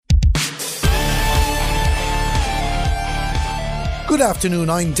Good afternoon,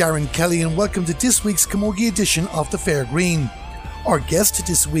 I'm Darren Kelly and welcome to this week's Camogie edition of The Fair Green. Our guest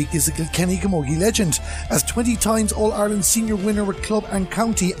this week is a Kilkenny Camogie legend, as 20 times All-Ireland senior winner with club and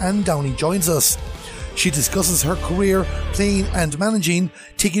county, Anne Downey joins us. She discusses her career playing and managing,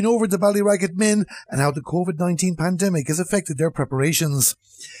 taking over the Ballyragget men and how the COVID-19 pandemic has affected their preparations.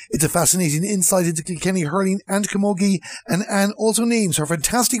 It's a fascinating insight into Kilkenny hurling and camogie, and Anne also names her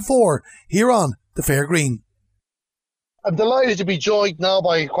Fantastic Four here on The Fair Green. I'm delighted to be joined now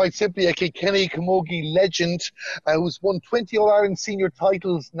by, quite simply, a Kilkenny Camogie legend who's won 20 All-Ireland senior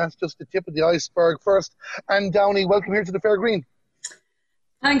titles, and that's just the tip of the iceberg. First, Anne Downey, welcome here to the Fair Green.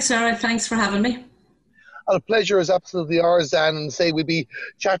 Thanks, Sarah. Thanks for having me. The pleasure is absolutely ours, Anne, and we'll be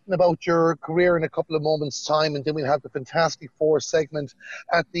chatting about your career in a couple of moments' time, and then we'll have the Fantastic Four segment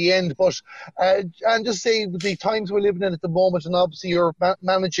at the end. But and just say, with the times we're living in at the moment, and obviously you're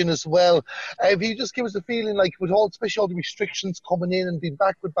managing as well, if you just give us a feeling, like with all, especially all the restrictions coming in and being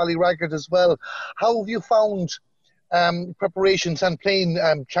back with Ballyragget as well, how have you found preparations and playing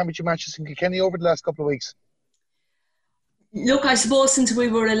championship matches in Kilkenny over the last couple of weeks? Look, I suppose since we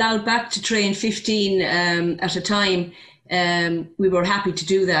were allowed back to train 15 at a time, we were happy to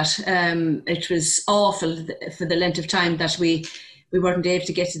do that. It was awful for the length of time that we weren't able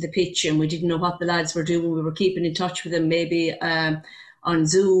to get to the pitch, and we didn't know what the lads were doing. We were keeping in touch with them, maybe on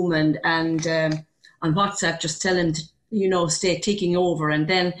Zoom and on WhatsApp, just telling them to, stay ticking over. And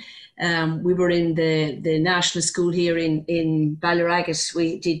then we were in the national school here in Ballyragget.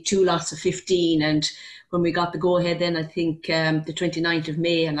 We did 2 lots of 15, and when we got the go-ahead then, I think the 29th of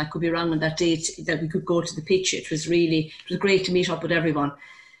May, and I could be wrong on that date, that we could go to the pitch. It was great to meet up with everyone.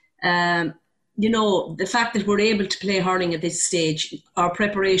 The fact that we're able to play hurling at this stage, our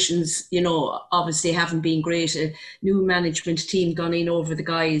preparations, obviously haven't been great. A new management team gone in over the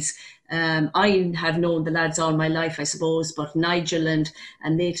guys. I have known the lads all my life, I suppose, but Nigel and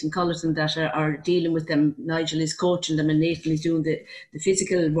Nathan Culleton that are dealing with them. Nigel is coaching them and Nathan is doing the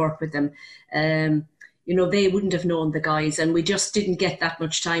physical work with them. They wouldn't have known the guys, and we just didn't get that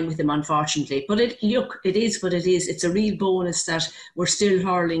much time with them, unfortunately. But it is what it is. It's a real bonus that we're still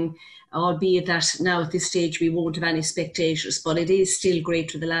hurling, albeit that now at this stage we won't have any spectators. But it is still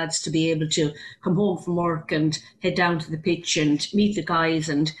great for the lads to be able to come home from work and head down to the pitch and meet the guys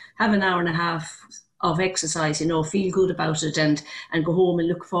and have an hour and a half of exercise, feel good about it and go home and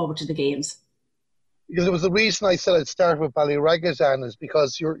look forward to the games. Because it was the reason I said I'd start with Ballyragget, Anne, is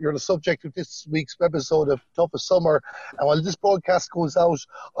because you're the subject of this week's episode of Toughest Summer. And while this broadcast goes out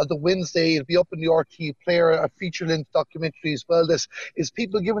on the Wednesday, it'll be up in the RTÉ Player, a feature-length documentary as well. This is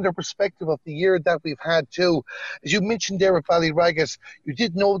people giving their perspective of the year that we've had too. As you mentioned there with Ballyragget, you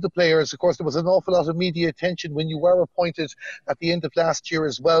did know the players. Of course, there was an awful lot of media attention when you were appointed at the end of last year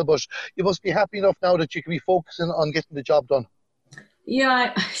as well. But you must be happy enough now that you can be focusing on getting the job done.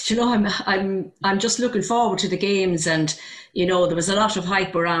 Yeah, I'm just looking forward to the games, and there was a lot of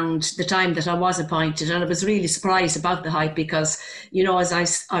hype around the time that I was appointed, and I was really surprised about the hype because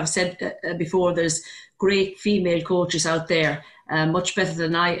as I've said before, there's great female coaches out there, much better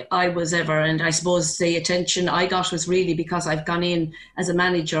than I was ever, and I suppose the attention I got was really because I've gone in as a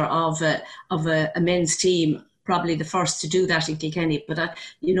manager of a men's team. Probably the first to do that in Kilkenny, but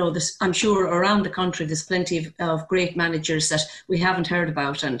I'm sure around the country there's plenty of great managers that we haven't heard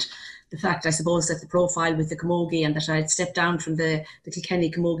about, and the fact, I suppose, that the profile with the camogie and that I had stepped down from the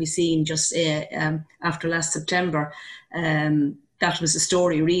Kilkenny camogie scene just after last September, that was the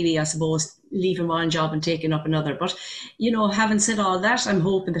story really, I suppose, leaving one job and taking up another. But having said all that, I'm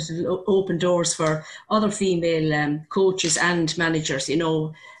hoping that it'll open doors for other female coaches and managers,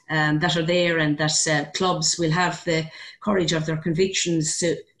 that are there, and that clubs will have the courage of their convictions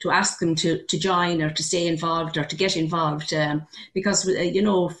to ask them to join or to stay involved or to get involved, because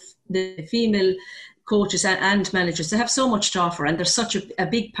the female coaches and managers, they have so much to offer, and they're such a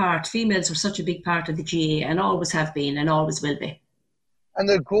big part. Females are such a big part of the GAA and always have been and always will be. And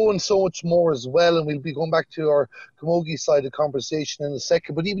they're growing so much more as well, and we'll be going back to our camogie side of the conversation in a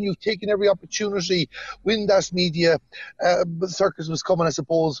second. But even you've taken every opportunity when that media circus was coming, I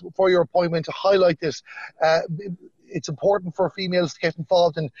suppose, for your appointment to highlight this. It's important for females to get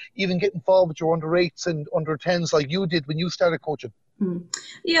involved, and even get involved with your under-8s and under-10s like you did when you started coaching.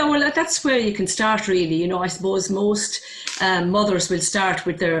 Yeah, well, that's where you can start really. I suppose most mothers will start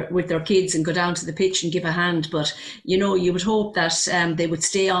with their kids and go down to the pitch and give a hand, but you would hope that they would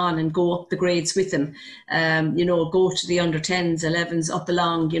stay on and go up the grades with them. Go to the under 10s, 11s, up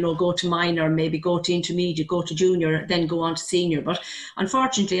along, go to minor, maybe go to intermediate, go to junior, then go on to senior. But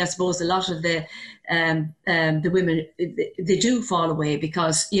unfortunately, I suppose a lot of the women, they do fall away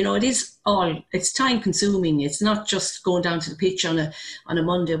because it is it's time consuming. It's not just going down to the pitch on a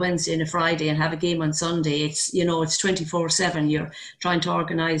Monday, Wednesday and a Friday and have a game on Sunday. It's, you know, it's 24/7. You're trying to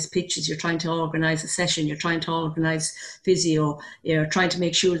organise pitches, you're trying to organise a session, you're trying to organise physio, you're trying to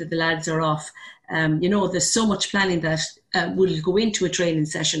make sure that the lads are off. You know, there's so much planning that will go into a training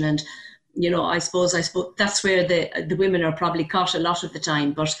session, and you know, I suppose that's where the women are probably caught a lot of the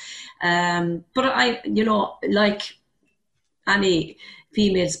time. But I, you know, like any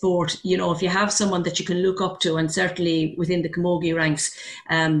female sport, you know, if you have someone that you can look up to, and certainly within the camogie ranks,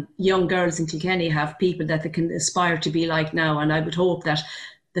 young girls in Kilkenny have people that they can aspire to be like now. And I would hope that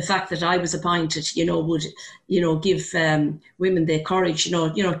the fact that I was appointed, you know, would, you know, give women the courage, you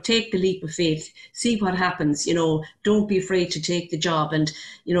know, take the leap of faith, see what happens, you know, don't be afraid to take the job, and,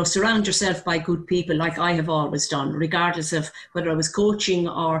 you know, surround yourself by good people like I have always done, regardless of whether I was coaching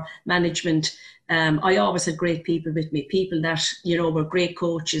or management. I always had great people with me, people that, you know, were great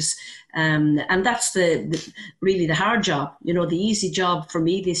coaches. And that's really the hard job. You know, the easy job for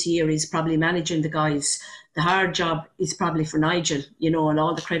me this year is probably managing the guys. The hard job is probably for Nigel, you know, and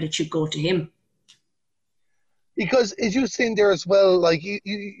all the credit should go to him. Because as you're saying there as well, like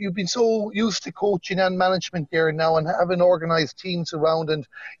you've been so used to coaching and management there now and having organised teams around, and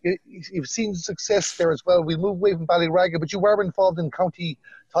you've seen success there as well. We'll move away from Ballyragga, but you were involved in county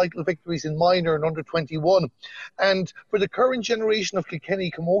title victories in minor and under 21. And for the current generation of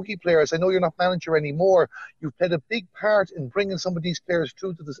Kilkenny camogie players, I know you're not manager anymore, you've played a big part in bringing some of these players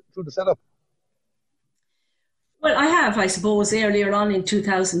through the setup. Well, I have, I suppose. Earlier on in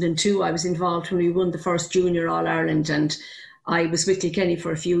 2002, I was involved when we won the first Junior All-Ireland, and I was with Kilkenny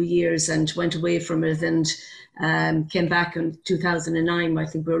for a few years and went away from it, and came back in 2009. I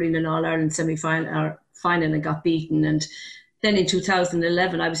think we were in an All-Ireland semi-final and got beaten. And then in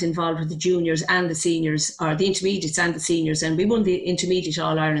 2011, I was involved with the juniors and the seniors, or the intermediates and the seniors, and we won the intermediate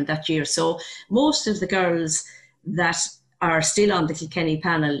All-Ireland that year. So most of the girls that are still on the Kilkenny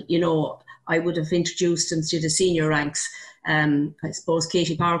panel, you know, I would have introduced them to the senior ranks. I suppose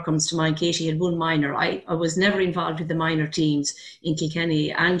Katie Power comes to mind. Katie had won minor. I was never involved with the minor teams in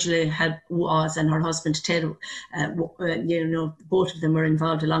Kilkenny. Angela was, and her husband Ted, you know, both of them were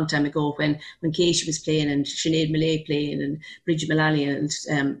involved a long time ago when Katie was playing, and Sinead Millay playing, and Bridget Mullally, and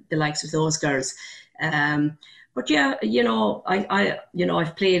the likes of those girls. But yeah, you know,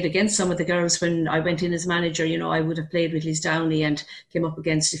 I've played against some of the girls when I went in as manager. You know, I would have played with Liz Downey and came up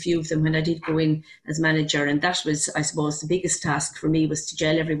against a few of them when I did go in as manager. And that was, I suppose, the biggest task for me, was to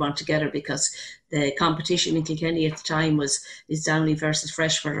gel everyone together, because the competition in Kilkenny at the time was Liz Downey versus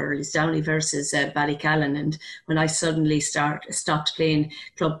Freshford, or Liz Downey versus Ballycallan. And when I suddenly stopped playing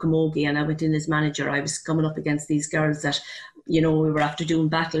club camogie and I went in as manager, I was coming up against these girls that, you know, we were after doing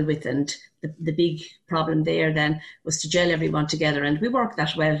battle with. And the big problem there then was to gel everyone together, and we worked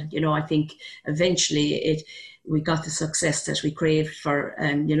that well. You know, I think eventually we got the success that we craved for,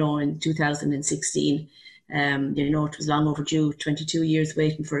 you know, in 2016. You know, it was long overdue, 22 years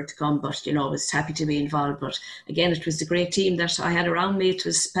waiting for it to come, but, you know, I was happy to be involved. But again, it was the great team that I had around me. It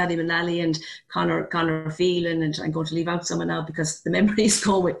was Paddy Mullally and Conor Phelan, and I'm going to leave out someone now because the memories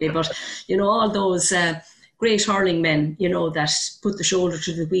go with me. But, you know, all those great hurling men, you know, that put the shoulder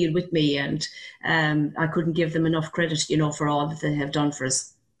to the wheel with me, and I couldn't give them enough credit, you know, for all that they have done for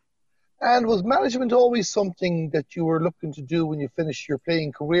us. And was management always something that you were looking to do when you finished your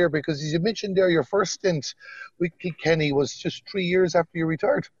playing career? Because as you mentioned there, your first stint with Kilkenny was just 3 years after you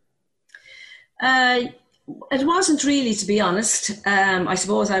retired. It wasn't really, to be honest. I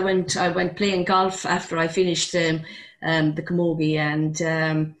suppose I went playing golf after I finished the camogie,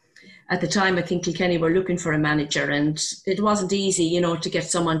 and at the time, I think Kilkenny were looking for a manager, and it wasn't easy, you know, to get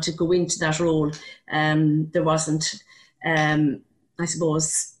someone to go into that role. There wasn't, I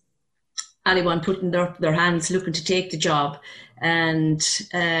suppose, anyone putting their hands looking to take the job. And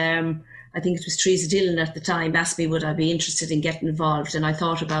I think it was Teresa Dillon at the time asked me would I be interested in getting involved, and I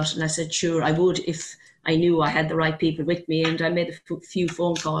thought about it, and I said sure I would if I knew I had the right people with me. And I made a few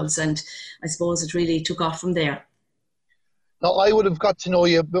phone calls, and I suppose it really took off from there. Now, I would have got to know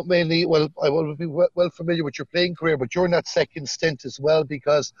you mainly, well, I would be well familiar with your playing career, but during that second stint as well,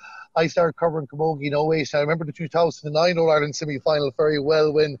 because I started covering camogie in 08. I remember the 2009 All-Ireland semi-final very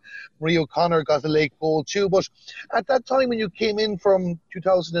well when Marie O'Connor got a late goal too. But at that time when you came in from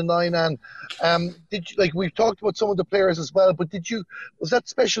 2009, and did you, like we've talked about some of the players as well, but was that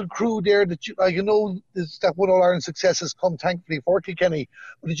special crew there that you know that one All-Ireland success has come thankfully for Kilkenny,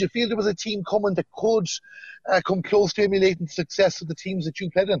 but did you feel there was a team coming that could come close to emulating the success of the teams that you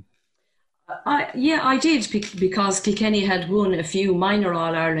played in? Yeah, I did, because Kilkenny had won a few minor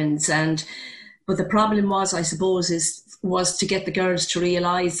All-Irelands, But the problem was, I suppose, was to get the girls to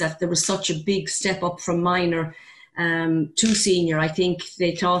realise that there was such a big step up from minor to senior. I think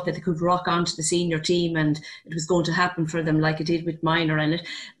they thought that they could rock onto the senior team and it was going to happen for them like it did with minor. And it,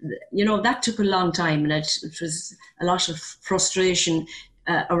 that took a long time, and it was a lot of frustration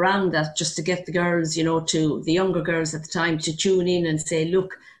around that, just to get the girls, to the younger girls at the time, to tune in and say,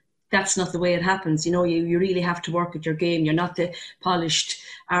 look, that's not the way it happens. You really have to work at your game. You're not the polished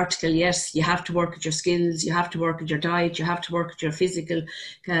article. Yes, you have to work at your skills. You have to work at your diet. You have to work at your physical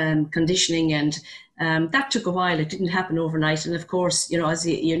conditioning. And that took a while. It didn't happen overnight. And of course, as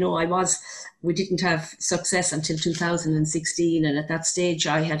we didn't have success until 2016. And at that stage,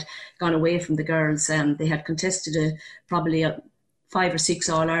 I had gone away from the girls. They had contested probably 5 or 6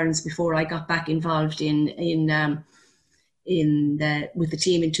 All-Irelands before I got back involved with the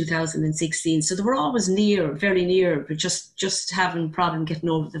team in 2016. So they were always very near, but just having problem getting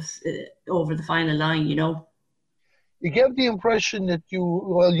over the final line, You gave the impression that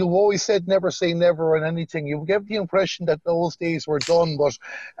you've always said never say never on anything. You gave the impression that those days were done, but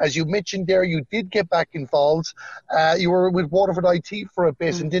as you mentioned there, you did get back involved. You were with Waterford IT for a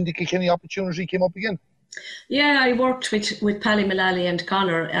bit, and then the Kilkenny opportunity came up again. Yeah, I worked with Paddy Mullally and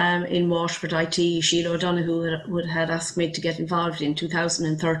Connor in Waterford IT. Sheila O'Donoghue had asked me to get involved in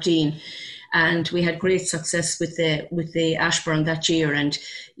 2013, and we had great success with the Ashbourne that year. And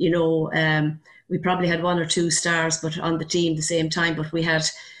we probably had 1 or 2 stars, but on the team at the same time. But we had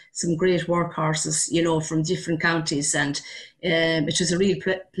some great workhorses, from different counties, and it was a real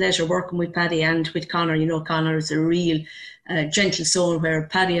pleasure working with Paddy and with Connor. Connor is a real gentle soul, where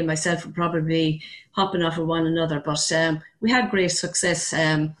Paddy and myself would probably be hopping off of one another. But we had great success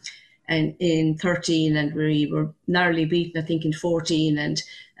in 13, and we were narrowly beaten, I think, in 14.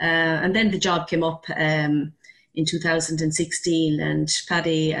 And then the job came up in 2016, and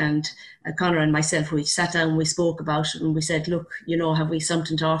Paddy and Connor and myself, we sat down and we spoke about it, and we said, look, have we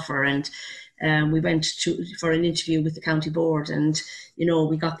something to offer? And we went for an interview with the county board, and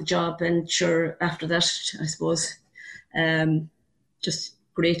we got the job. And sure, after that, I suppose, just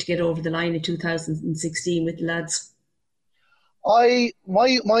great to get over the line in 2016 with the lads.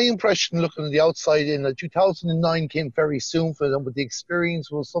 My impression looking at the outside in 2009 came very soon for them, but the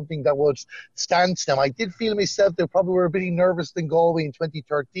experience was something that would stand to them. I did feel myself they probably were a bit nervous than Galway in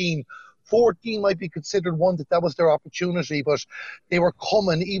 2013. 14 might be considered one that was their opportunity, but they were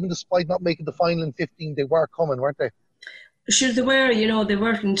coming, even despite not making the final in 15. They were coming, weren't they? Sure, they were. They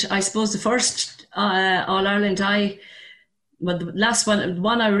weren't. I suppose the first All-Ireland the last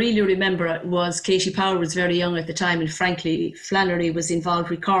one I really remember was Katie Power was very young at the time, and frankly, Flannery was involved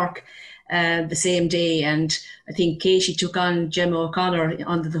with Cork the same day. And I think Katie took on Gemma O'Connor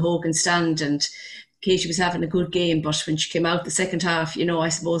under the Hogan stand, and Katie was having a good game. But when she came out the second half, I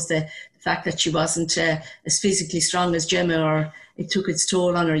suppose the fact that she wasn't as physically strong as Gemma, or it took its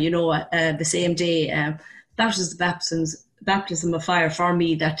toll on her, the same day. That was the baptism of fire for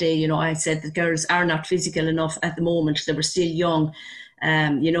me that day. I said the girls are not physical enough at the moment. They were still young.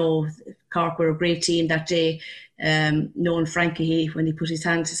 Cork were a great team that day. Knowing Frankie, when he put his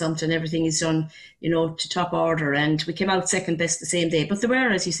hand to something, everything is done, to top order. And we came out second best the same day. But they were,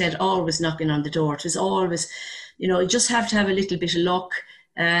 as you said, always knocking on the door. It was always, you just have to have a little bit of luck.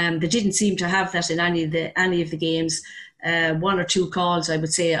 They didn't seem to have that in any of the games. 1 or 2 calls, I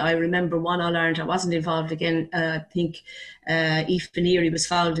would say. I remember one All-Ireland, I wasn't involved again. I think Aoife Beneary was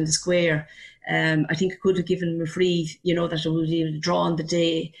fouled in the square. I think I could have given him a free, that it would either draw on the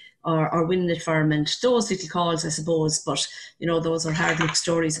day or win it for him. And those little calls, I suppose. But, those are hard luck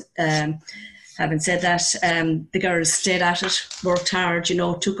stories. Having said that, the girls stayed at it, worked hard,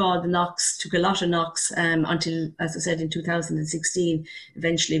 took all the knocks, took a lot of knocks until, as I said, in 2016,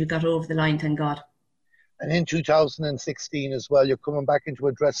 eventually we got over the line, thank God. And in 2016 as well, you're coming back into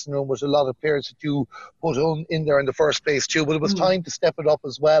a dressing room with a lot of players that you put in there in the first place too. But it was time to step it up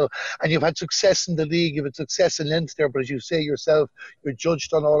as well. And you've had success in the league, you've had success in Leinster, but as you say yourself, you're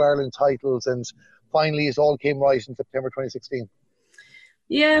judged on All-Ireland titles. And finally, it all came right in September 2016.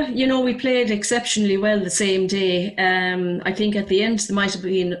 Yeah, we played exceptionally well the same day. I think at the end there might have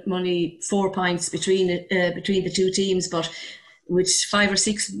been only 4 points between the two teams, but with 5 or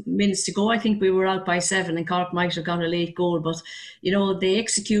 6 minutes to go, I think we were out by 7, and Cork might have got a late goal. But, they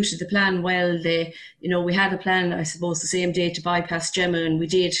executed the plan well. We had a plan, I suppose, the same day to bypass Gemma, and we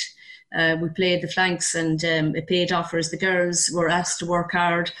did. We played the flanks, and it paid off as the girls were asked to work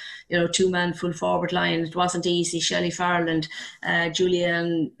hard. 2-man full forward line. It wasn't easy. Shelley Farland,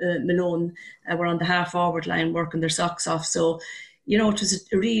 Julianne Malone were on the half forward line working their socks off. So, it was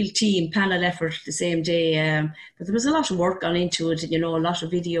a real team panel effort the same day. But there was a lot of work gone into it, a lot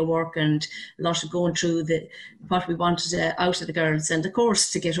of video work and a lot of going through what we wanted out of the girls. And of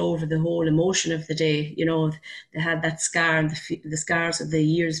course, to get over the whole emotion of the day, they had that scar and the scars of the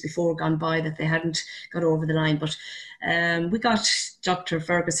years before gone by that they hadn't got over the line. But we got Dr.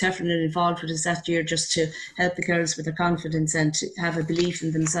 Fergus Heffernan involved with us that year just to help the girls with their confidence and to have a belief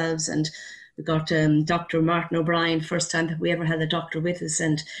in themselves. And we got Dr. Martin O'Brien, first time that we ever had a doctor with us,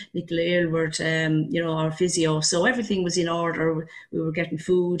 and Nicola Aylward, our physio. So everything was in order. We were getting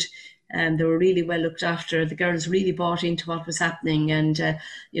food, and they were really well looked after. The girls really bought into what was happening, and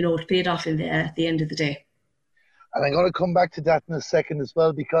it paid off at the end of the day. And I'm going to come back to that in a second as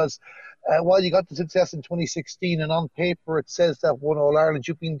well, because while you got the success in 2016, and on paper it says that won All-Ireland,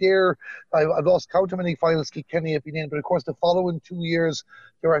 you've been there. I've lost count how many finals Kilkenny have been in, but of course the following 2 years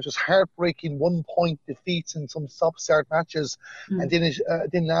there are just heartbreaking 1-point defeats in some stop-start matches. And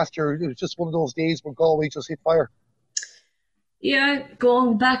then last year it was just one of those days where Galway just hit fire. Yeah,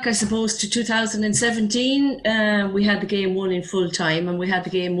 going back, I suppose, to 2017, we had the game won in full time, and we had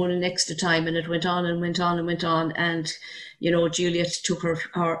the game won in extra time, and it went on and went on and went on. And, Juliet took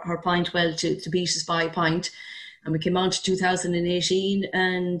her point well to beat us by a point. And we came on to 2018,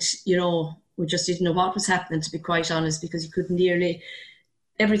 and, we just didn't know what was happening, to be quite honest, because you couldn't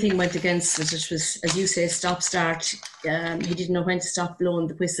everything went against us. It was, as you say, stop-start. He didn't know when to stop blowing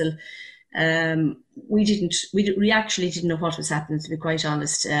the whistle. We actually didn't know what was happening, to be quite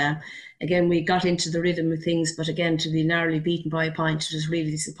honest. Again, we got into the rhythm of things, but again, to be narrowly beaten by a point, it was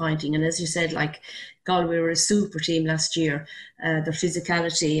really disappointing. And as you said, Galway were a super team last year. Their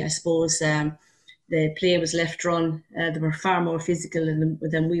physicality, I suppose, the play was left run. They were far more physical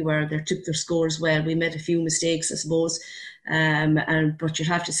than we were. They took their scores well. We made a few mistakes, I suppose. But you'd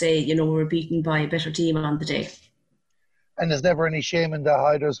have to say, we were beaten by a better team on the day. And there's never any shame in that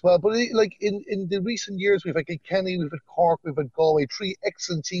either as well. But in the recent years, we've had Kilkenny, we've had Cork, we've had Galway, 3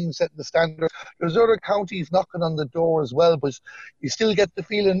 excellent teams setting the standard. There's other counties knocking on the door as well, but you still get the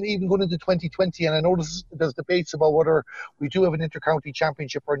feeling, even going into 2020, and I know there's debates about whether we do have an inter-county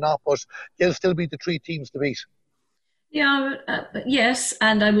championship or not, but they'll still be the 3 teams to beat. Yeah, yes,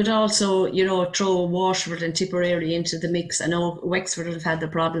 and I would also, throw Waterford and Tipperary into the mix. I know Wexford have had their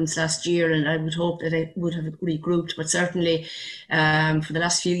problems last year, and I would hope that they would have regrouped. But certainly, for the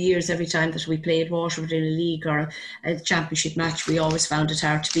last few years, every time that we played Waterford in a league or a championship match, we always found it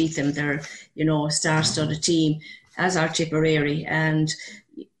hard to beat them. They're, a star-studded team, as are Tipperary, and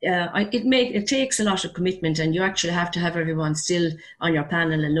it takes a lot of commitment, and you actually have to have everyone still on your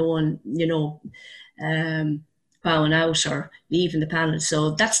panel and no one, bowing out or leaving the panel.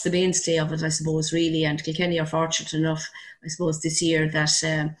 So that's the mainstay of it, I suppose, really. And Kilkenny are fortunate enough, I suppose, this year that,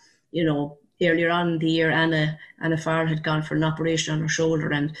 earlier on in the year, Anna Farrell had gone for an operation on her shoulder,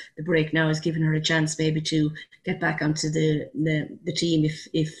 and the break now has given her a chance maybe to get back onto the team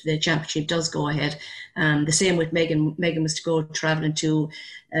if the championship does go ahead. The same with Megan. Megan was to go travelling to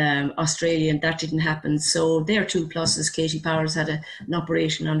Australia, and that didn't happen. So there are 2 pluses. Katie Powers had an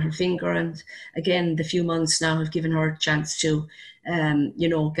operation on her finger, and again, the few months now have given her a chance to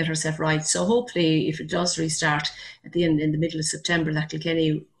get herself right. So hopefully, if it does restart at the end, in the middle of September, that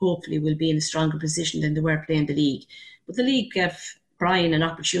Kilkenny hopefully will be in a stronger position than they were playing the league. But the league gave Brian an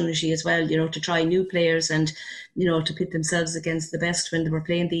opportunity as well, to try new players and, to pit themselves against the best when they were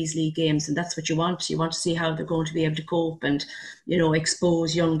playing these league games. And that's what you want. You want to see how they're going to be able to cope and,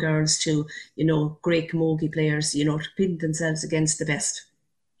 expose young girls to, great camogie players, to pit themselves against the best.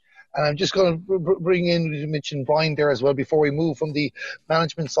 And I'm just going to bring in, you mentioned Brian there as well, before we move from the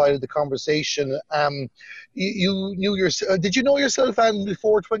management side of the conversation. You knew did you know yourself, Anne,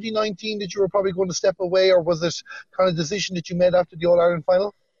 before 2019 that you were probably going to step away, or was it kind of a decision that you made after the All-Ireland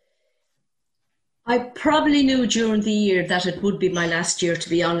final? I probably knew during the year that it would be my last year, to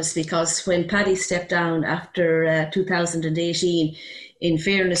be honest, because when Paddy stepped down after 2018, in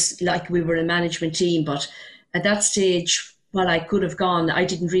fairness, we were a management team, but at that stage, while I could have gone, I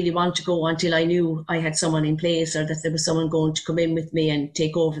didn't really want to go until I knew I had someone in place, or that there was someone going to come in with me and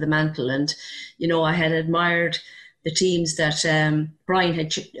take over the mantle. And, I had admired the teams that Brian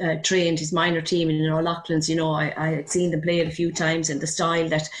had trained, his minor team in O'Loughlin's. I had seen them play it a few times, and the style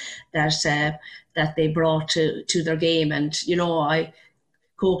that they brought to their game. And, I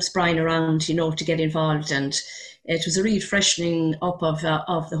coaxed Brian around, to get involved, and it was a real freshening up of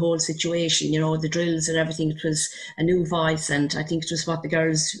the whole situation, the drills and everything. It was a new voice, and I think it was what the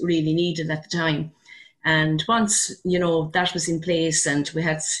girls really needed at the time. And once, that was in place, and we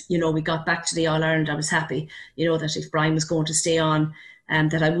had, we got back to the All-Ireland, I was happy, that if Brian was going to stay on,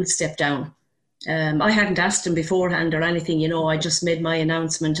 that I would step down. I hadn't asked him beforehand or anything, you know. I just made my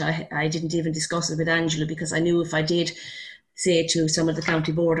announcement. I didn't even discuss it with Angela because I knew if I did say to some of the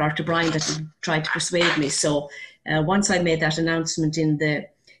county board or to Brian that he'd try to persuade me. So once I made that announcement in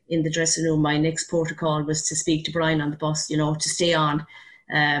the dressing room, my next protocol was to speak to Brian on the bus, you know, to stay on.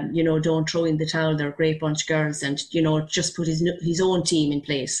 You know, don't throw in the towel. They're a great bunch of girls, and you know, just put his own team in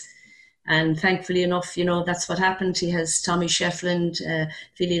place. And thankfully enough, you know, that's what happened. He has Tommy Sheffland,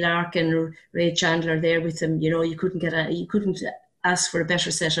 Philly Larkin, Ray Chandler there with him. You know, you couldn't ask for a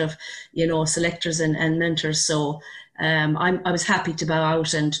better set of, you know, selectors and mentors. So I was happy to bow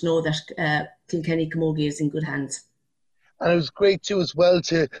out and know that Kilkenny Camogie is in good hands. And it was great too as well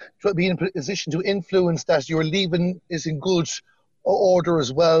to be in a position to influence that your leaving is in good order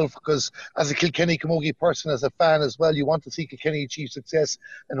as well, because as a Kilkenny Camogie person, as a fan as well, you want to see Kilkenny achieve success,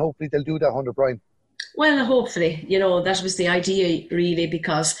 and hopefully they'll do that under Brian. Well, hopefully, you know, that was the idea really,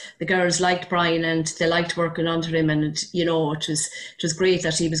 because the girls liked Brian and they liked working under him, and you know, it was great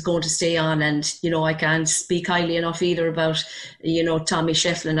that he was going to stay on. And you know, I can't speak highly enough either about, you know, Tommy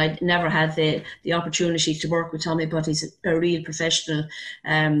Shefflin. I never had the opportunity to work with Tommy, but he's a real professional.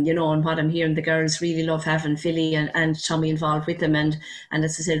 You know, and what I'm hearing, the girls really love having Philly and Tommy involved with them, and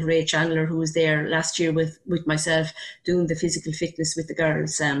as I said, Ray Chandler, who was there last year with myself doing the physical fitness with the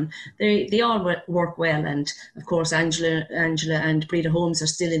girls. They all work well, and of course Angela and Breda Holmes are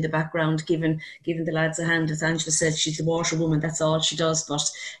still in the background giving the lads a hand. As Angela said, she's the washerwoman, that's all she does, but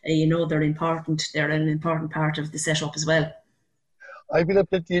you know, they're an important part of the setup as well. I've been at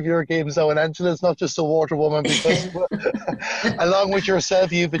plenty of your games now, and Angela's not just a water woman, because along with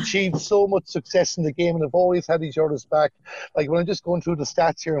yourself, you've achieved so much success in the game and have always had each other's back. Like when I'm just going through the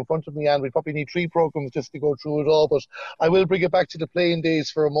stats here in front of me, and we probably need 3 programs just to go through it all, but I will bring it back to the playing days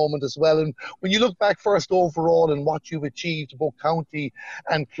for a moment as well. And when you look back first overall and what you've achieved, both county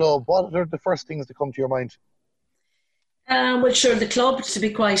and club, what are the first things that come to your mind? Well, sure, the club, to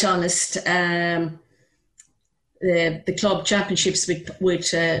be quite honest. The club championships with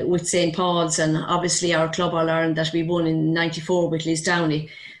St. Paul's, and obviously our club All Ireland that we won in '94 with Lisdowney.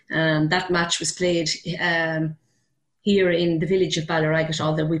 That match was played here in the village of Ballyragget.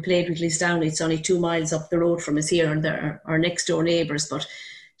 Although we played with Lisdowney, it's only 2 miles up the road from us here, and they're our next door neighbours. But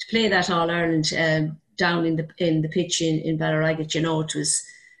to play that All Ireland down in the pitch in Ballyragget, you know, it was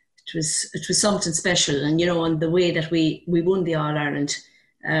something special. And you know, and the way that we won the All Ireland,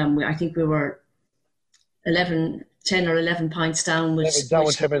 I think we were 10 or 11 points down with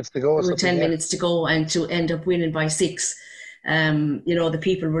 10 minutes to go. With 10 minutes to go, and to end up winning by 6. You know, the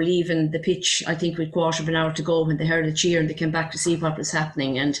people were leaving the pitch, I think, with a quarter of an hour to go when they heard a cheer, and they came back to see what was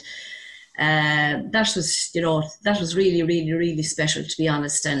happening. And that was really, really, really special, to be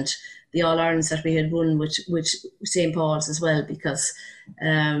honest. And the All Irelands that we had won with St. Paul's as well, because,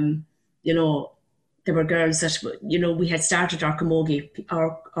 you know, there were girls that, you know, we had started our camogie,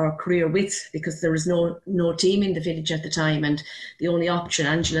 our career with, because there was no team in the village at the time, and the only option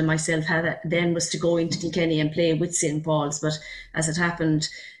Angela and myself had then was to go into Kilkenny and play with St. Paul's. But as it happened,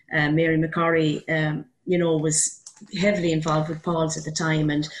 Mary McCorry, you know, was heavily involved with Paul's at the time,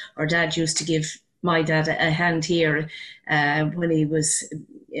 and our dad used to give my dad a hand here when he was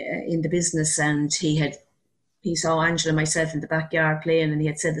in the business, and he saw Angela and myself in the backyard playing, and he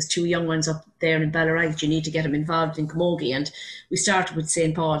had said, there's 2 young ones up there in Ballyragget, you need to get them involved in camogie. And we started with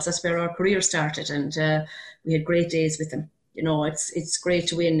St. Paul's. That's where our career started, and we had great days with them. You know, it's great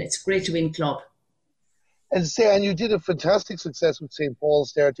to win. It's great to win club. And you did a fantastic success with St.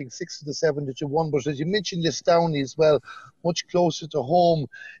 Paul's there, I think 6 of the 7 that you won. But as you mentioned, Lisdowney as well, much closer to home.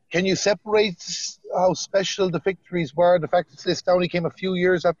 Can you separate how special the victories were? The fact that Lisdowney came a few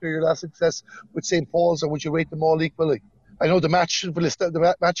years after your last success with St. Paul's, or would you rate them all equally? I know the match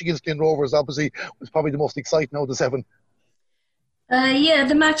against Glen Rovers obviously was probably the most exciting out of the 7.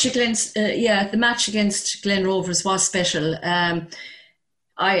 The match against Glen Rovers was special.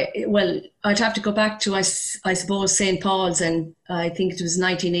 I'd have to go back to, I suppose, St. Paul's, and I think it was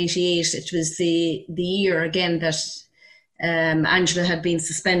 1988. It was the year again that Angela had been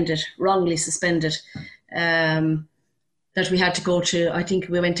wrongly suspended, that we had to go to. I think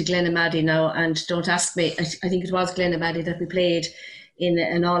we went to Glenamaddy now, and don't ask me, I think it was Glenamaddy that we played in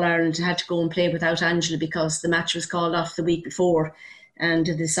an All-Ireland. Had to go and play without Angela because the match was called off the week before, and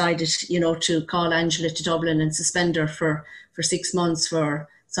decided, you know, to call Angela to Dublin and suspend her for 6 months for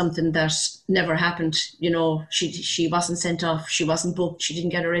something that never happened. You know, she wasn't sent off, she wasn't booked, she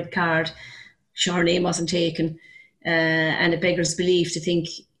didn't get a red card, her name wasn't taken, and it beggars belief to think,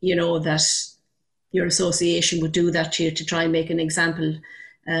 you know, that your association would do that to you to try and make an example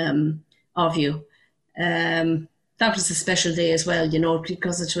of you. that was a special day as well,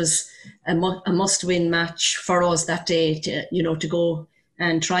 because it was a must-win match for us that day to go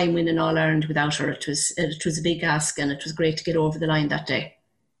and try and win an All-Ireland without her. It was a big ask, and it was great to get over the line that day.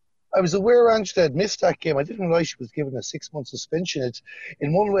 I was aware Angela had missed that game. I didn't realise she was given a 6-month suspension. It's,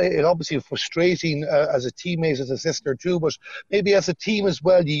 in one way, it obviously frustrating as a teammate, as a sister too, but maybe as a team as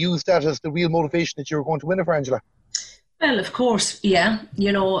well, you used that as the real motivation that you were going to win it for Angela. Well, of course, yeah.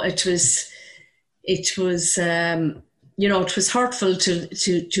 It was it was hurtful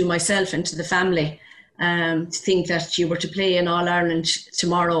to myself and to the family to think that you were to play in All-Ireland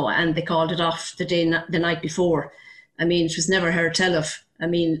tomorrow and they called it off the night before. I mean, it was never heard tell of. I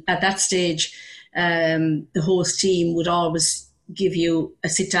mean, at that stage, the host team would always give you a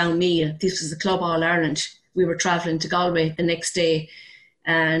sit-down meal. This was the Club All-Ireland. We were travelling to Galway the next day,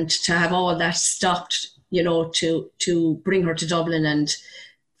 and to have all that stopped, to bring her to Dublin, and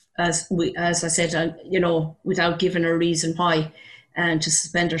as I said, without giving her a reason why, and to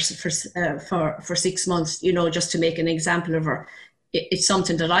suspend her for 6 months, just to make an example of her, it's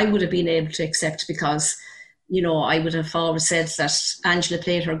something that I would have been able to accept, because I would have always said that Angela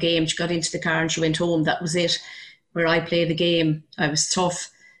played her game. She got into the car and she went home. That was it. Where I played the game, I was tough.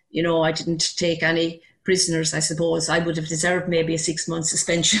 I didn't take any prisoners, I suppose. I would have deserved maybe a 6-month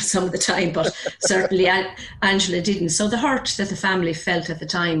suspension some of the time, but certainly Angela didn't. So the hurt that the family felt at the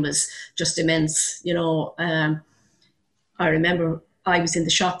time was just immense. I remember I was in the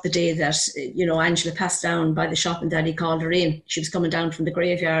shop the day that, Angela passed down by the shop and Daddy called her in. She was coming down from the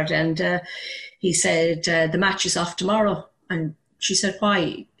graveyard, and he said, the match is off tomorrow. And she said,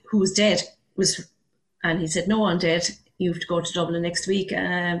 why? Who was dead? And he said, no one dead. You have to go to Dublin next week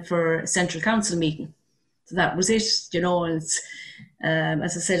for a Central Council meeting. So that was it, and it's,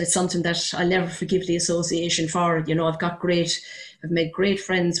 as I said, it's something that I'll never forgive the association for. I've made great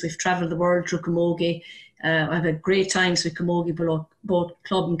friends. We've travelled the world through Camogie. I've had great times with Camogie, both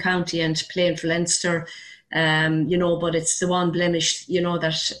club and county, and playing for Leinster. But it's the one blemish,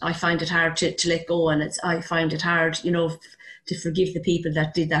 that I find it hard to let go, and I find it hard, to forgive the people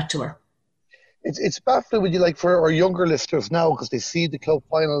that did that to her. It's baffling, would you like, for our younger listeners now, because they see the club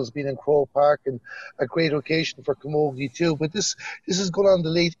finals being in Croke Park and a great occasion for Camogie too. But this is going on in the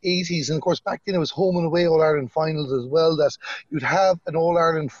late 80s, and of course back then it was home and away All-Ireland finals as well, that you'd have an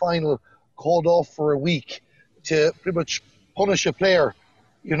All-Ireland final called off for a week to pretty much punish a player.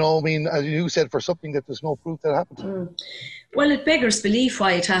 As you said, for something that there's no proof that happened. Well, it beggars belief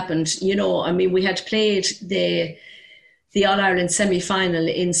why it happened. We had played the All-Ireland semi-final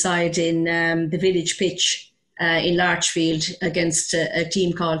inside in the village pitch in Larchfield against a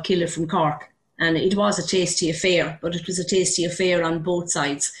team called Killer from Cork. And it was a tasty affair, but it was a tasty affair on both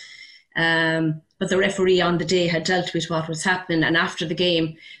sides. But the referee on the day had dealt with what was happening. And after the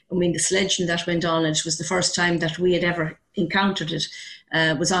game, the sledging that went on, it was the first time that we had ever encountered it,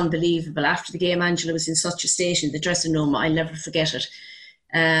 was unbelievable. After the game, Angela was in such a state in the dressing room, I'll never forget it.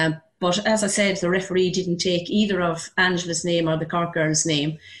 But as I said, the referee didn't take either of Angela's name or the Cork girl's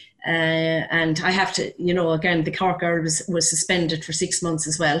name. And I have to, again, the Cork girl was suspended for 6 months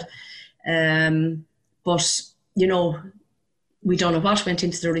as well. But, we don't know what went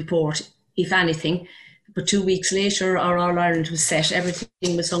into the report, if anything. But 2 weeks later, our All-Ireland was set.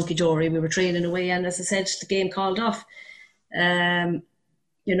 Everything was hunky-dory. We were training away. And as I said, the game called off. It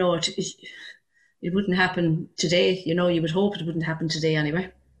wouldn't happen today. You would hope it wouldn't happen today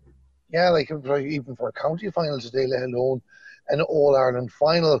anyway. Yeah, even for a county final today, let alone an All-Ireland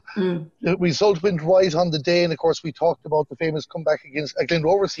final. The result went right on the day, and of course we talked about the famous comeback against a Glen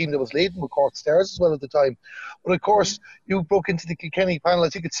Rovers team that was laden with Cork Stars as well at the time. But of course, you broke into the Kilkenny panel, I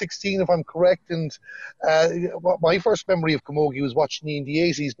think it's 16 if I'm correct, and my first memory of Camogie was watching you in the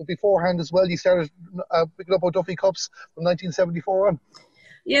 80s, but beforehand as well, you started picking up O'Duffy Cups from 1974 on.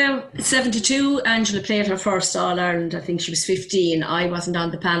 Yeah, 72, Angela played her first All-Ireland. I think she was 15. I wasn't on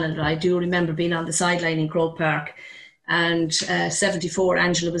the panel, but I do remember being on the sideline in Croke Park. And 74,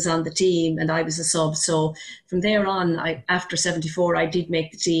 Angela was on the team and I was a sub. So from there on, after 74, I did make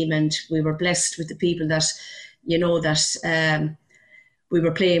the team, and we were blessed with the people that, we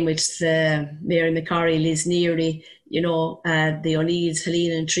were playing with, Mary McCarry, Liz Neary, the O'Neills,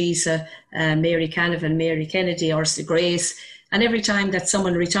 Helena and Teresa, Mary Canavan, Mary Kennedy, Ursula Grace. And every time that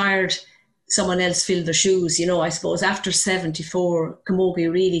someone retired, someone else filled their shoes. I suppose after 74,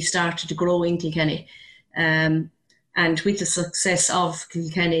 Camogie really started to grow in Kilkenny. And with the success of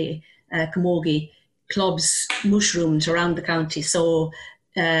Kilkenny, Camogie, clubs mushroomed around the county. So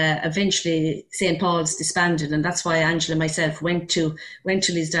eventually St. Paul's disbanded, and that's why Angela and myself went to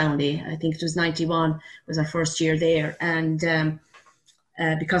Lisdowney. I think it was 91 was our first year there. And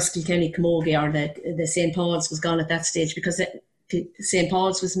because Kilkenny Camogie or the St. Paul's was gone at that stage, because St.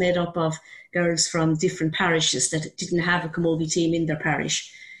 Paul's was made up of girls from different parishes that didn't have a Camogie team in their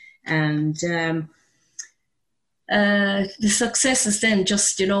parish. And the successes then,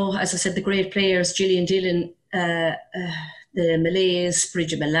 just, as I said, the great players, Gillian Dillon, the Malays,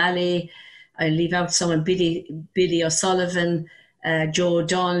 Bridget Mullally, I leave out someone, Billy O'Sullivan, Joe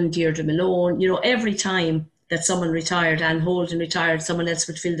Dunn, Deirdre Malone. Every time that someone retired, Anne Holden retired, someone else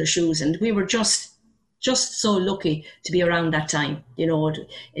would fill their shoes. And we were just so lucky to be around that time.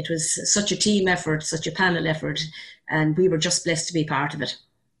 It was such a team effort, such a panel effort, and we were just blessed to be part of it.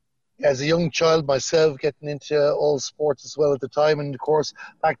 As a young child myself, getting into all sports as well at the time, and of course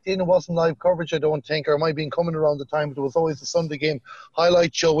back then it wasn't live coverage, I don't think, or it might have been coming around the time, but it was always the Sunday game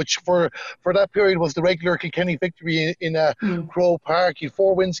highlight show, which for that period was the regular Kilkenny victory in Croke Park. You had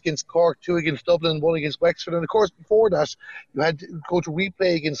 4 wins against Cork, 2 against Dublin, 1 against Wexford, and of course before that you had to go to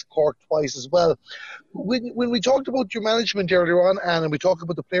replay against Cork twice as well. When we talked about your management earlier on, Anne, and we talked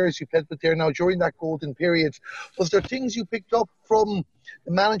about the players you played with there now during that golden period, was there things you picked up from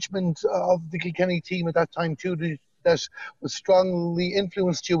the management of the Kilkenny team at that time too that was strongly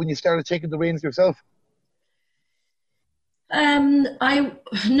influenced you when you started taking the reins yourself?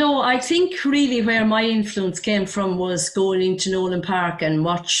 I think really where my influence came from was going into Nolan Park and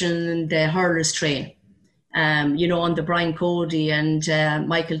watching the hurlers train, under Brian Cody and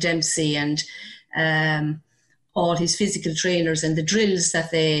Michael Dempsey and all his physical trainers, and the drills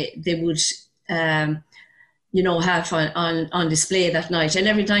that they would have on display that night. And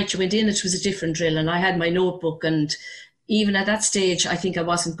every night you went in, it was a different drill. And I had my notebook. And even at that stage, I think I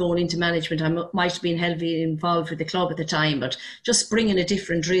wasn't going into management. I might have been heavily involved with the club at the time, but just bringing a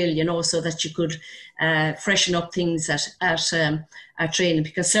different drill, so that you could freshen up things at training.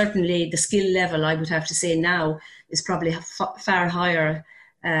 Because certainly the skill level, I would have to say now, is probably far higher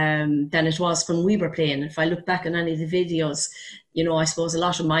than it was when we were playing. If I look back on any of the videos, I suppose a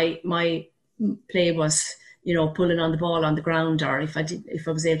lot of my play was pulling on the ball on the ground, or if I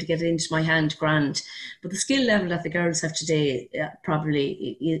was able to get it into my hand, grand. But the skill level that the girls have today,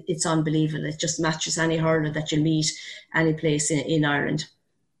 probably it's unbelievable. It just matches any hurler that you'll meet any place in Ireland.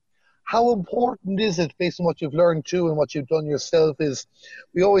 How important is it, based on what you've learned too and what you've done yourself, is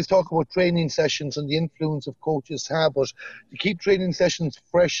we always talk about training sessions and the influence of coaches have, but to keep training sessions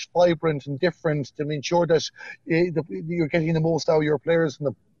fresh, vibrant and different, to ensure that you're getting the most out of your players in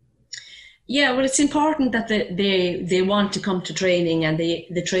them? Yeah, well, it's important that they want to come to training and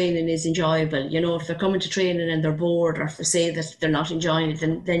the training is enjoyable. If they're coming to training and they're bored, or if they say that they're not enjoying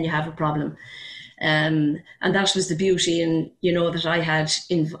it, then you have a problem. And that was the beauty in, that I had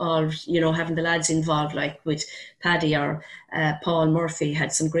involved, having the lads involved, like with Paddy or Paul Murphy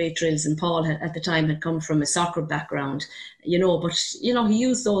had some great drills, and Paul at the time had come from a soccer background, but, he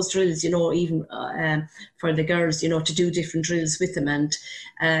used those drills, even for the girls, to do different drills with them, and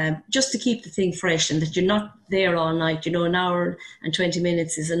just to keep the thing fresh, and that you're not there all night. An hour and 20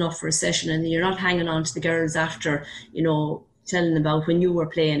 minutes is enough for a session, and you're not hanging on to the girls after, telling them about when you were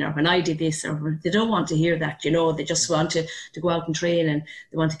playing or when I did this, or they don't want to hear that. They just want to go out and train, and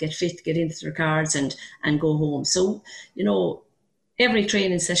they want to get fit, get into their cars and go home. So, every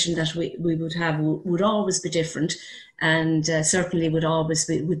training session that we would have would always be different, and certainly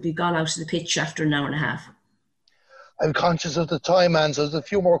would be gone out to the pitch after an hour and a half. I'm conscious of the time, Anne, so there's a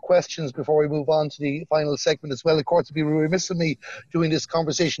few more questions before we move on to the final segment as well. Of course, it'd be remiss of me doing this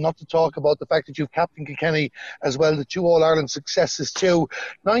conversation not to talk about the fact that you've captained Kilkenny as well, the 2 All-Ireland successes too.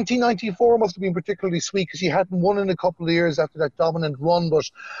 1994 must have been particularly sweet because you hadn't won in a couple of years after that dominant run, but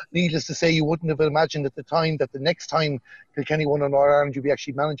needless to say, you wouldn't have imagined at the time that the next time Kilkenny won an All-Ireland, you'd be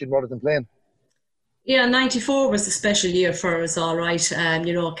actually managing rather than playing. Yeah, 94 was a special year for us, all right.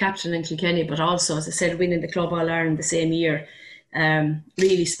 Captain in Kilkenny, but also, as I said, winning the Club All-Ireland the same year.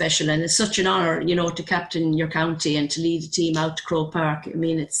 Really special, and it's such an honour, to captain your county and to lead a team out to Croke Park. I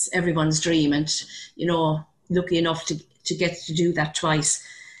mean, it's everyone's dream, and, lucky enough to get to do that twice.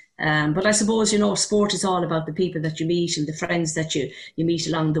 But I suppose, sport is all about the people that you meet and the friends that you meet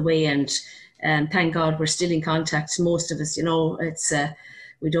along the way, and thank God we're still in contact, most of us. It's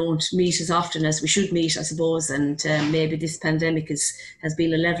we don't meet as often as we should meet, I suppose, and maybe this pandemic has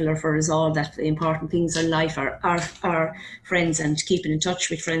been a leveler for us all, that the important things in life are friends, and keeping in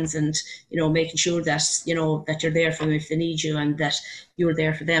touch with friends, and making sure that that you're there for them if they need you, and that you're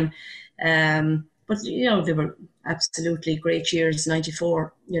there for them. But they were absolutely great years.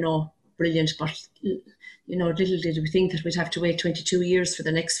 94, brilliant, but little did we think that we'd have to wait 22 years for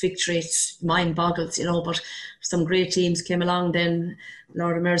the next victory. It's mind boggles, but some great teams came along then.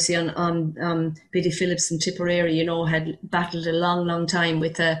 Lord of mercy on Biddy Phillips and Tipperary, had battled a long, long time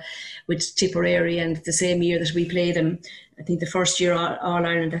with Tipperary, and the same year that we played them, I think the first year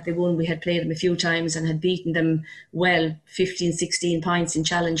All-Ireland that they won, we had played them a few times and had beaten them well, 15, 16 points in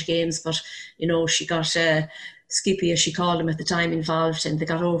challenge games. But, she got Skippy, as she called him at the time, involved, and they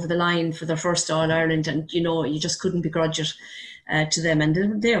got over the line for their first All-Ireland, and, you just couldn't begrudge it to them. And they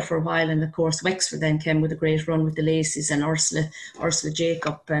were there for a while. And, of course, Wexford then came with a great run with the Lacys and Ursula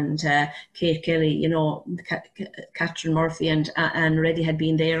Jacob and Kate Kelly, Catherine Murphy and Reddy had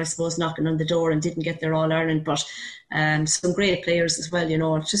been there, I suppose, knocking on the door and didn't get their All-Ireland. But some great players as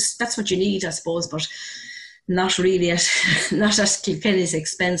well, just that's what you need, I suppose, but not really not at Kilkenny's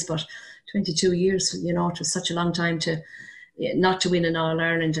expense. But 22 years, it was such a long time not to win an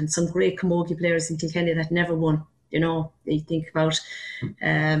All-Ireland, and some great camogie players in Kilkenny that never won. You think about,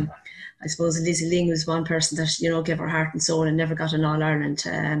 I suppose Lizzie Ling was one person that, gave her heart and soul and never got an All-Ireland.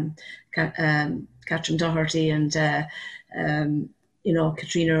 Catherine Doherty and,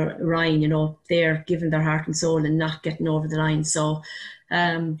 Katrina Ryan, they're giving their heart and soul and not getting over the line. So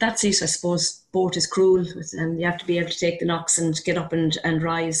that's it, I suppose. Sport is cruel, and you have to be able to take the knocks and get up and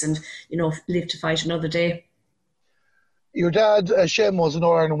rise and, live to fight another day. Your dad, Shem, was an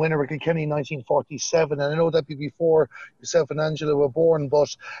All-Ireland winner with Kilkenny in 1947, and I know that before yourself and Angela were born,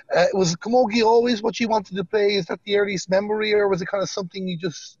 but was camogie always what you wanted to play? Is that the earliest memory, or was it kind of something you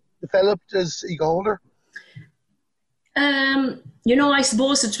just developed as you got older? I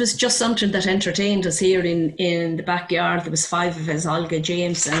suppose it was just something that entertained us here in the backyard. There was 5 of us, Olga,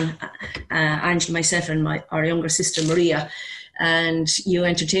 James and Angela, myself and our younger sister Maria, and you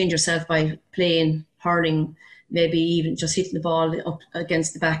entertained yourself by playing hurling, maybe even just hitting the ball up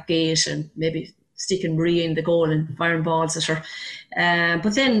against the back gate and maybe sticking Maria in the goal and firing balls at her.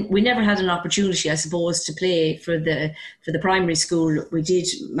 But then we never had an opportunity, I suppose, to play for the primary school. We did.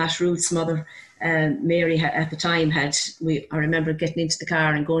 Matt Root's mother, Mary, at the time I remember getting into the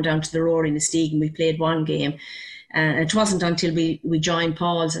car and going down to the Rory in the Steag, and we played one game. It wasn't until we joined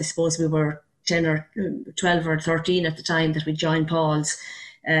Paul's, I suppose we were 10 or 12 or 13 at the time, that we joined Paul's.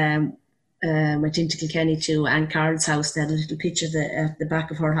 Went into Kilkenny to Anne Carroll's house. They had a little pitch at the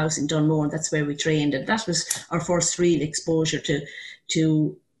back of her house in Dunmore, and that's where we trained. And that was our first real exposure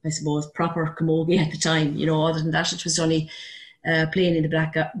to I suppose, proper camogie at the time. Other than that, it was only playing in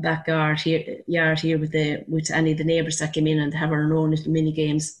the backyard here with any of the neighbours that came in and have our own little mini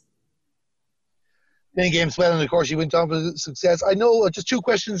games. Many games well, and of course you went on with success. I know, just 2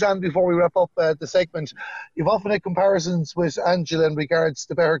 questions, Anne, before we wrap up the segment. You've often had comparisons with Angela in regards to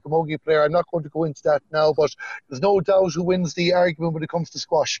the better camogie player. I'm not going to go into that now, but there's no doubt who wins the argument when it comes to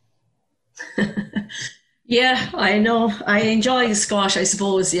squash. Yeah, I know. I enjoy the squash, I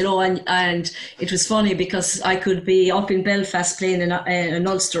suppose, and it was funny because I could be up in Belfast playing in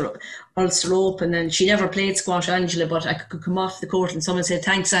Ulster Open, and she never played squash, Angela, but I could come off the court and someone said,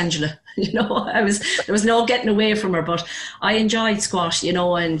 "Thanks, Angela." There was no getting away from her, but I enjoyed squash, and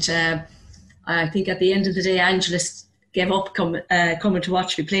I think at the end of the day, Angela gave up coming to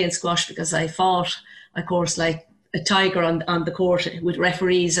watch me playing squash, because I fought, of course, like a tiger on the court with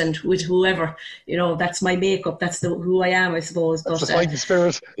referees and with whoever. That's my makeup. That's who I am, I suppose. That's the fighting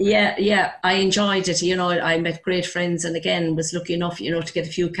spirit. Yeah, I enjoyed it. I met great friends, and again was lucky enough, to get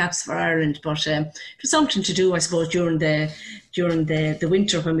a few caps for Ireland. But it was something to do, I suppose, during the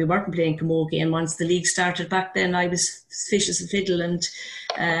winter when we weren't playing camogie. And once the league started back then, I was fish as a fiddle and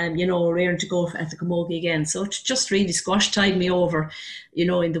raring to go at the camogie again. So it just really squash tied me over,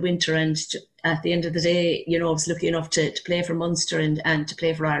 in the winter. And at the end of the day, I was lucky enough to play for Munster and to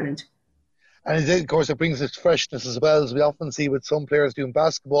play for Ireland. And of course, it brings its freshness as well, as we often see with some players doing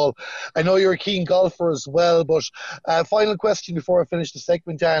basketball. I know you're a keen golfer as well, but final question before I finish the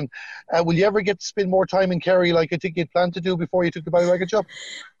segment, Anne. Will you ever get to spend more time in Kerry like I think you'd planned to do before you took the Ballyragget job?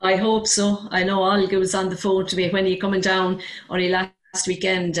 I hope so. I know Olga was on the phone to me when you coming down only last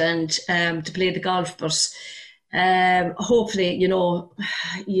weekend and to play the golf, but hopefully,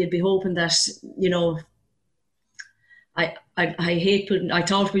 you'd be hoping that, I hate I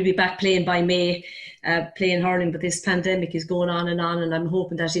thought we'd be back playing by May, playing hurling, but this pandemic is going on, and I'm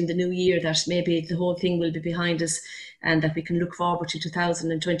hoping that in the new year that maybe the whole thing will be behind us and that we can look forward to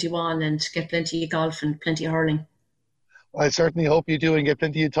 2021 and get plenty of golf and plenty of hurling. I certainly hope you do and get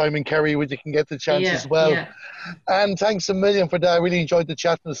plenty of time in Kerry when you can get the chance Yeah, as well. yeah. And thanks a million for that. I really enjoyed the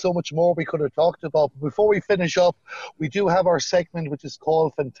chat, and there's so much more we could have talked about. But before we finish up, we do have our segment which is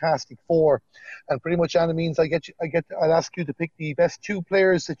called Fantastic Four, and pretty much Anna means I'll ask you to pick the best two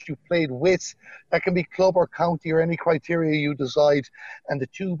players that you've played with. That can be club or county or any criteria you decide, and the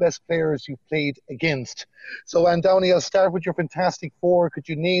two best players you've played against. So, Anne Downey, I'll start with your Fantastic Four. Could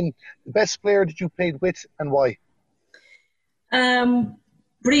you name the best player that you played with and why?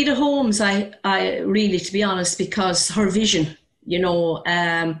 Breda Holmes, I really, to be honest, because her vision,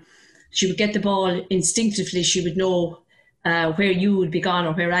 she would get the ball instinctively. She would know where you would be gone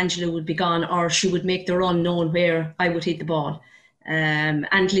or where Angela would be gone, or she would make the run knowing where I would hit the ball. And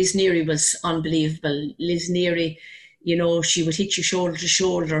Liz Neary was unbelievable. Liz Neary, she would hit you shoulder to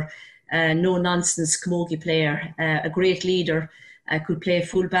shoulder. No nonsense camogie player, a great leader, could play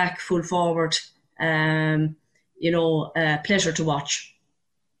full back, full forward. Pleasure to watch.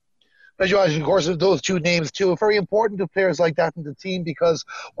 Pleasure, of course, those two names too are very important to players like that in the team, because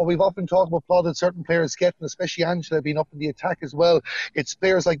what we've often talked about, applauded certain players getting, especially Angela being up in the attack as well, it's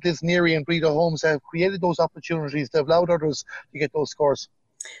players like Liz Neary and Breda Holmes that have created those opportunities, they've allowed others to get those scores.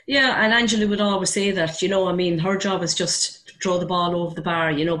 Yeah, and Angela would always say that, her job is just to throw the ball over the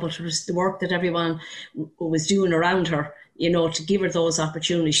bar, but it was the work that everyone was doing around her, to give her those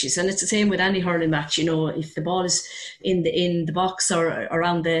opportunities. And it's the same with any hurling match, if the ball is in the box or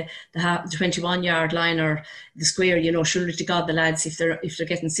around the 21-yard line or the square, surely to God the lads, if they're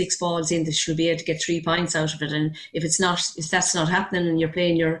getting 6 balls in, they should be able to get 3 points out of it. And if that's not happening and you're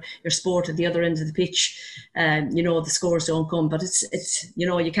playing your sport at the other end of the pitch, the scores don't come. But it's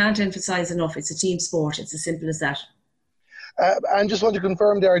you can't emphasise enough, it's a team sport. It's as simple as that. And just want to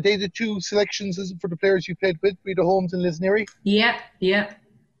confirm there, are they the two selections for the players you played with, Breda Holmes and Liz Neary? Yeah.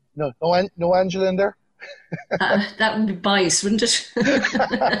 No Angela in there? That would be biased, wouldn't it?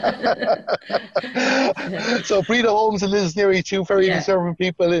 So Breda Holmes and Liz Neary, two very deserving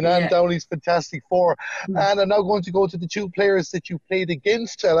people in Anne Downey's Fantastic Four. And I'm now going to go to the two players that you played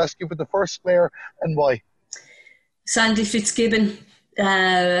against. I'll ask you for the first player and why. Sandy Fitzgibbon.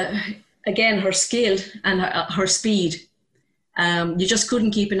 Again, her skill and her speed. You just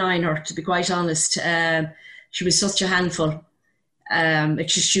couldn't keep an eye on her, to be quite honest. She was such a handful.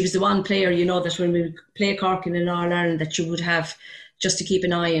 She was the one player, that when we play Cork in All-Ireland, that you would have just to keep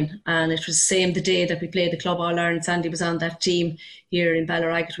an eye on. And it was the same the day that we played the Club All-Ireland. Sandy was on that team here in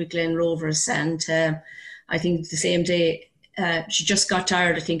Ballaragat with Glen Rovers. And I think the same day, she just got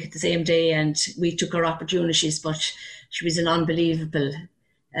tired, I think, the same day, and we took our opportunities. But she was an unbelievable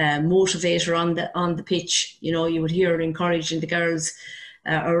motivator on the pitch. You would hear her encouraging the girls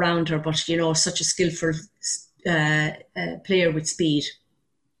around her, but such a skillful player with speed.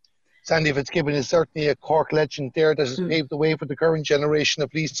 Sandy Fitzgibbon is certainly a Cork legend there that has paved the way for the current generation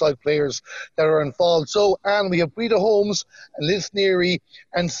of Least side players that are involved. So, Anne, we have Breda Holmes, Liz Neary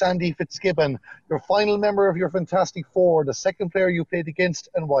and Sandy Fitzgibbon. Your final member of your Fantastic Four, the second player you played against,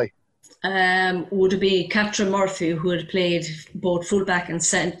 and why? Would it be Catherine Murphy, who had played both full-back and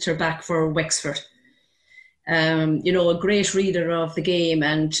centre-back for Wexford. A great reader of the game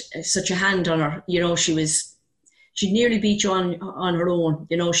and such a hand on her. She'd nearly beat you on her own.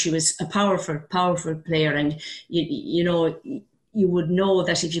 She was a powerful player, and you would know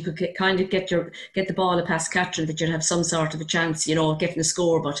that if you could get the ball past Catherine, that you'd have some sort of a chance, getting a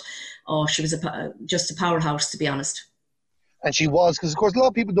score. But she was just a powerhouse, to be honest. And she was, because of course a lot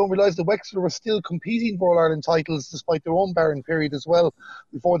of people don't realise that Wexford were still competing for All-Ireland titles despite their own barren period as well,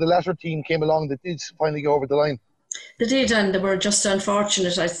 before the latter team came along that did finally go over the line. They did, and they were just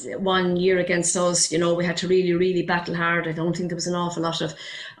unfortunate. 1 year against us, we had to really, really battle hard. I don't think there was an awful lot of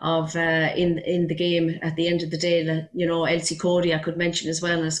in the game at the end of the day. Elsie Cody I could mention as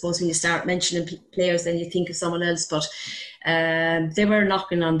well. And I suppose when you start mentioning players, then you think of someone else. But they were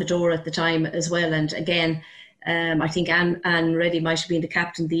knocking on the door at the time as well. And again, I think Anne Reddy might have been the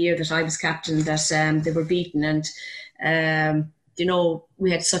captain the year that I was captain, that they were beaten. And,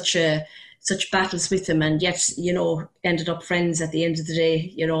 we had such battles with them, and yet, ended up friends at the end of the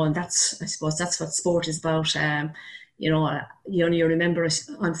day, and I suppose that's what sport is about. You only remember,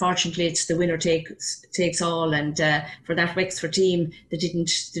 unfortunately, it's the winner takes all, and for that Wexford team, they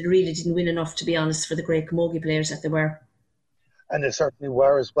really didn't win enough, to be honest, for the great camogie players that they were. And they certainly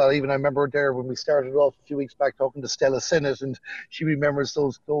were as well. Even I remember there when we started off a few weeks back talking to Stella Sinnott, and she remembers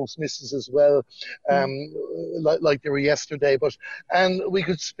those misses as well, like they were yesterday. And we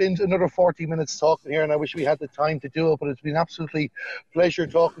could spend another 40 minutes talking here, and I wish we had the time to do it, but it's been absolutely pleasure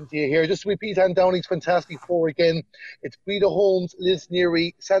talking to you here. Just to repeat Anne Downey's Fantastic Four again, it's Breda Holmes, Liz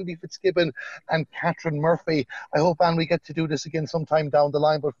Neary, Sandy Fitzgibbon, and Catherine Murphy. I hope, Anne, we get to do this again sometime down the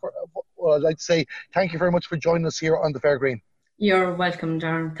line, but I'd like to say thank you very much for joining us here on the Fair Green. You're welcome,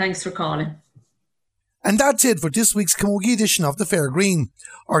 Darren. Thanks for calling. And that's it for this week's Camogie edition of the Fair Green.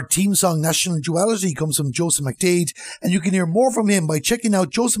 Our team song National Duality comes from Joseph McDade, and you can hear more from him by checking out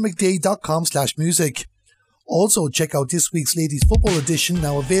josephmcdade.com/music. Also, check out this week's Ladies Football edition,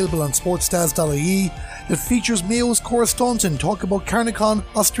 now available on sportsstars.ie, that features Mayo's Cora Staunton talk about Carnicon,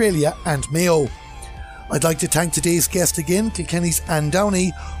 Australia and Mayo. I'd like to thank today's guest again, Kilkenny's Anne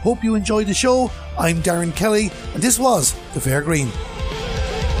Downey. Hope you enjoyed the show. I'm Darren Kelly, and this was The Fair Green.